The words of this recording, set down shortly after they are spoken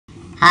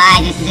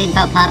Hi, this is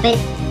InfoPuppet,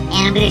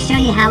 and I'm going to show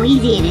you how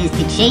easy it is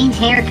to change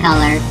hair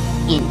color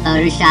in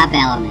Photoshop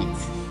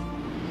Elements.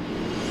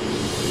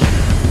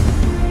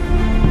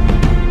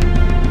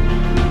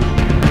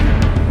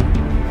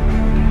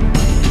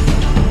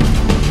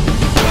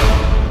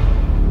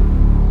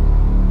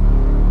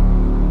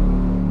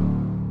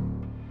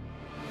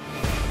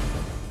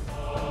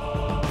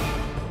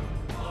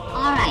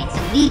 Alright,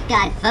 so we've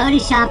got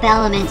Photoshop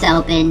Elements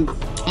open.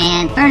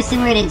 And first thing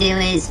we're going to do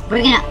is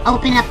we're going to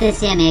open up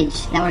this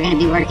image that we're going to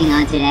be working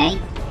on today.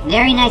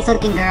 Very nice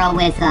looking girl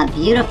with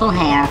beautiful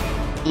hair.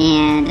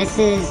 And this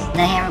is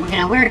the hair we're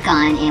going to work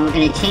on, and we're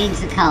going to change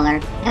the color.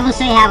 And we'll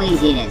show you how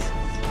easy it is.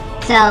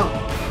 So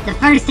the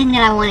first thing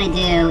that I want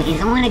to do is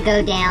I want to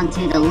go down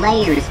to the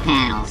Layers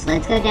panel. So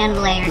let's go down to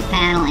the Layers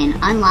panel and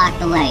unlock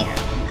the layer.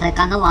 Click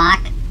on the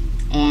lock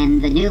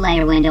and the new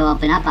layer window will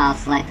open up. I'll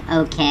select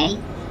OK.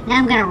 Now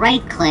I'm going to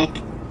right click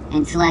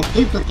and select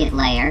Duplicate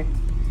Layer.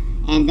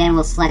 And then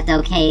we'll select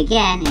OK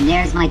again, and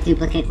there's my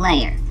duplicate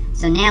layer.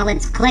 So now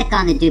let's click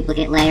on the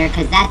duplicate layer,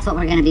 because that's what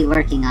we're going to be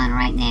working on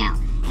right now.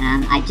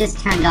 And I just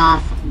turned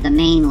off the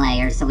main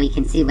layer so we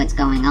can see what's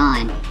going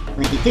on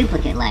with the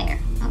duplicate layer.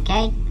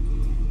 Okay?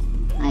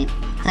 I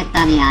clicked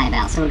on the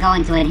eyeball. So we're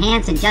going to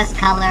Enhance, Adjust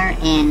Color,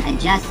 and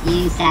Adjust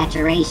Hue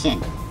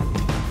Saturation.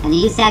 And the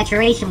Hue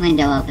Saturation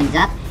window opens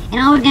up. And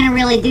all we're going to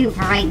really do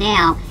for right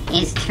now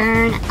is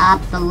turn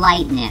up the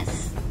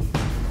lightness.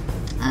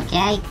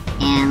 Okay?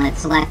 And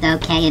let's select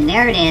OK, and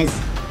there it is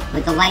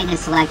with the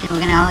lightness selected.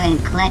 We're going to go ahead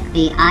and click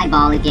the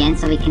eyeball again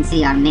so we can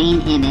see our main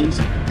image,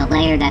 the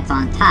layer that's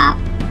on top,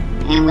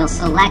 and we'll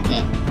select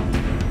it.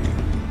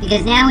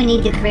 Because now we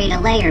need to create a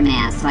layer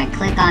mask, so I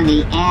click on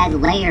the Add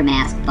Layer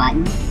Mask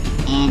button,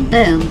 and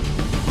boom,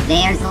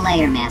 there's the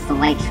layer mask, the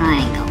white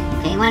triangle.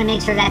 Okay, you want to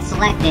make sure that's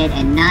selected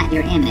and not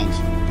your image.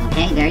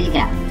 Okay, there you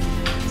go.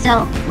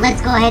 So let's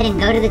go ahead and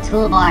go to the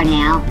toolbar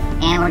now,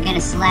 and we're going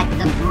to select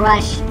the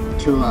Brush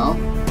tool.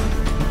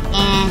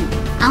 And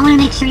I want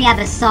to make sure you have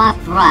a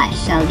soft brush.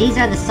 So these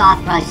are the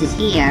soft brushes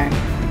here.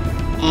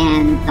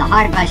 And the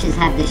hard brushes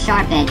have the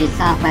sharp edges.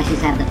 Soft brushes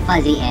have the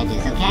fuzzy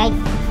edges, okay?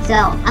 So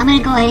I'm going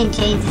to go ahead and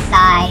change the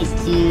size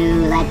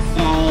to, let's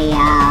say,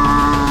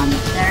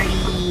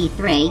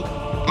 33.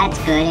 That's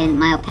good. And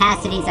my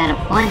opacity is at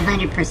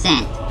 100%.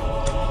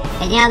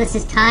 And now this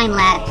is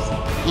time-lapse.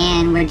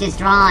 And we're just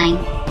drawing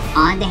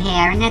on the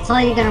hair. And that's all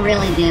you're going to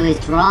really do is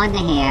draw on the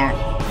hair.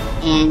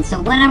 And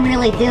so what I'm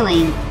really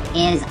doing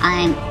is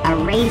I'm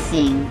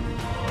erasing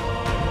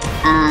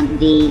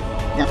the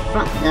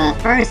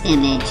first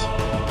image,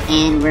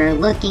 and we're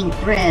looking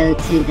through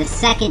to the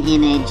second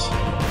image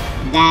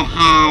that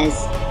has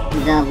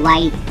the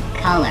light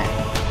color.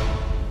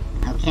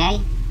 Okay?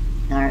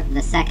 Or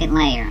the second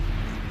layer.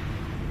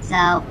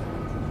 So,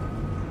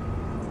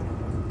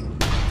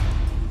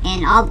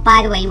 and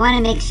by the way, you want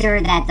to make sure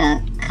that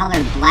the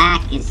color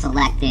black is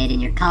selected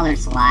in your color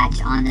swatch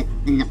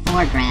in the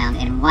foreground,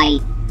 and white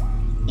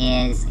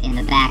is in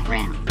the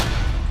background.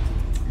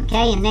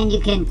 Okay, and then you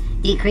can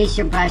decrease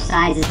your brush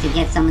sizes to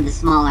get some of the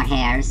smaller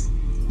hairs,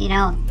 you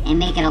know, and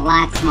make it a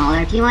lot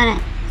smaller. If you want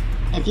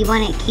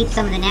to keep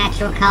some of the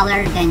natural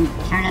color, then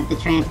turn up the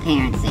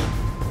transparency.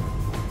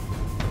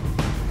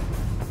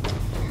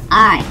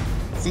 Alright,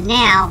 so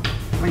now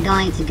we're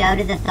going to go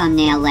to the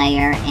thumbnail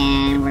layer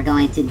and we're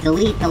going to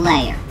delete the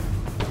layer.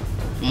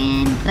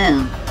 And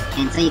boom.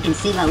 And so you can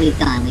see what we've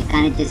done. We've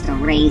kind of just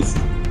erased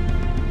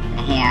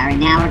the hair, and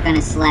now we're going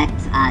to select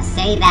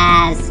Save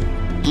As,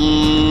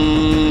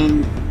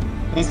 and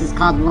this is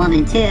called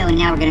Woman 2, and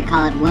now we're going to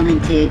call it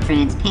Woman 2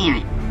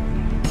 Transparent.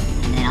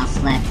 And then I'll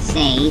select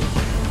Save.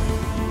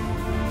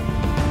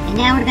 And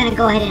now we're going to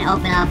go ahead and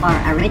open up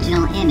our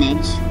original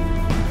image,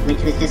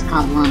 which was just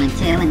called Woman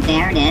 2, and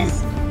there it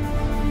is.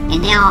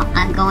 And now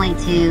I'm going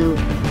to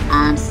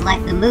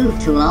select the Move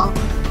tool,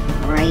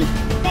 right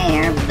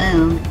there,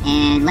 boom,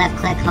 and left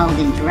click, hold,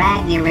 and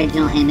drag the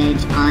original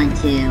image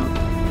onto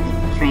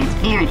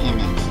transparent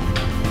image.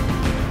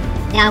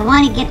 Now I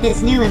want to get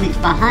this new image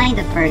behind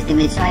the first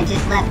image, so I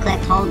just left click,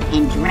 hold,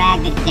 and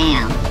drag it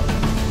down.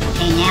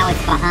 Okay, now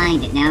it's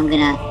behind it. Now I'm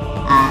gonna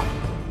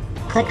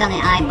click on the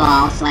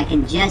eyeball so I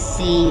can just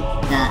see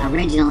the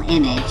original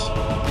image,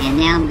 and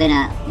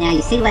now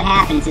you see what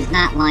happens, it's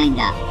not lined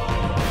up.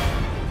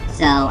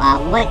 So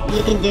what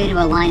you can do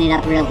to align it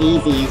up real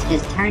easy is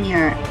just turn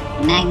your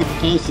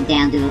magnification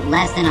down to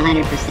less than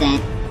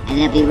 100%, and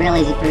it'll be real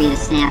easy for you to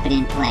snap it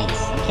in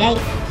place. Okay?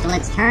 So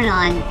let's turn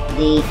on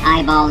the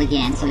eyeball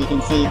again so we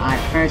can see our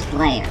first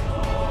layer.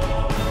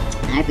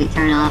 Now if we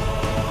turn off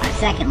our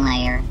second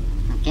layer,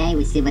 okay,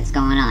 we see what's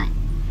going on.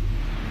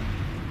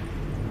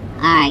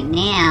 Alright,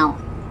 now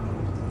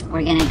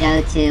we're going to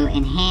go to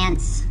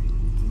Enhance,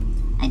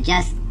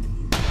 Adjust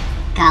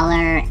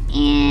Color,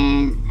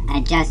 and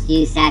Adjust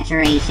Hue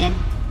Saturation.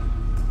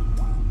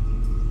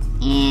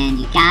 And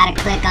you gotta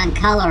click on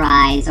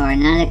Colorize or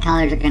none of the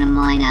colors are gonna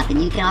line up.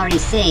 And you can already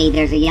see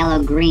there's a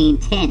yellow-green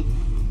tint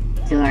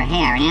to her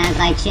hair. And as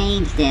I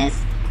change this,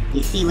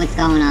 you see what's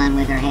going on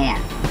with her hair.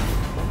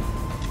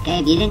 Okay,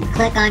 if you didn't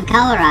click on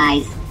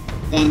Colorize,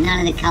 then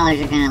none of the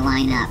colors are gonna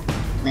line up.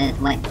 with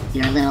what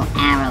your little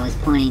arrow is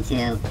pointing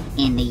to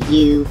in the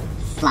U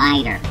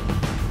slider.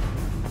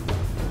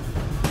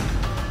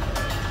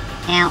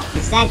 Now, the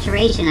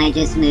saturation I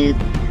just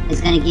moved is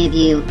going to give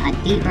you a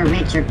deeper,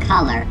 richer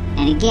color,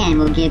 and again,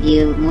 will give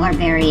you more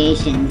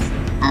variations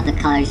of the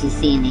colors you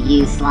see in the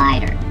U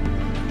slider.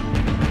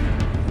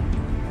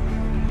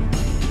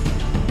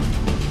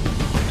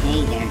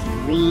 Okay, there's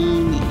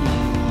green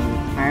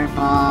and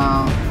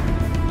purple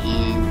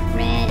and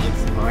red.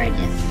 It's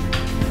gorgeous.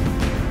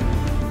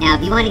 Now,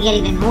 if you want to get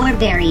even more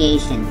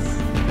variations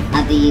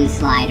of the U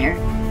slider,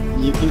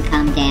 you can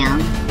come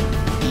down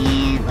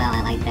and, well,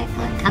 I like that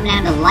color. Come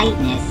down to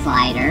lightness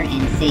slider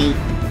and see,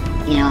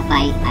 you know, if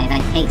I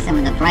take some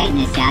of the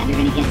brightness out, you're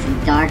going to get some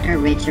darker,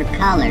 richer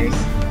colors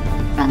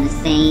from the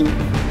same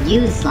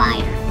U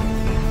slider.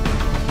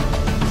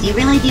 So you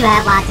really do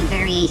have lots of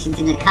variations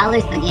in the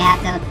colors, but you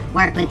have to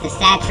work with the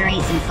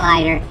saturation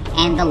slider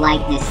and the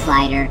lightness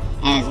slider,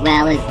 as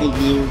well as the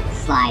U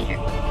slider.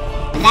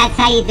 And that's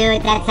how you do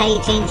it. That's how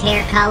you change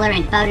hair color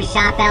in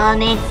Photoshop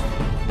Elements.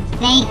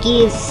 Thank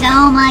you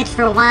so much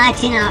for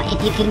watching.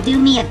 If you can do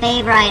me a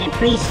favor, I'd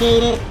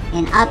appreciate it.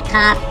 And up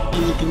top,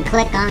 and you can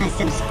click on the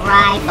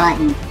subscribe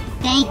button.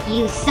 Thank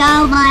you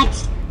so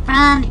much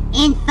from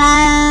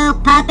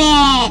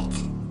InfoPuppet.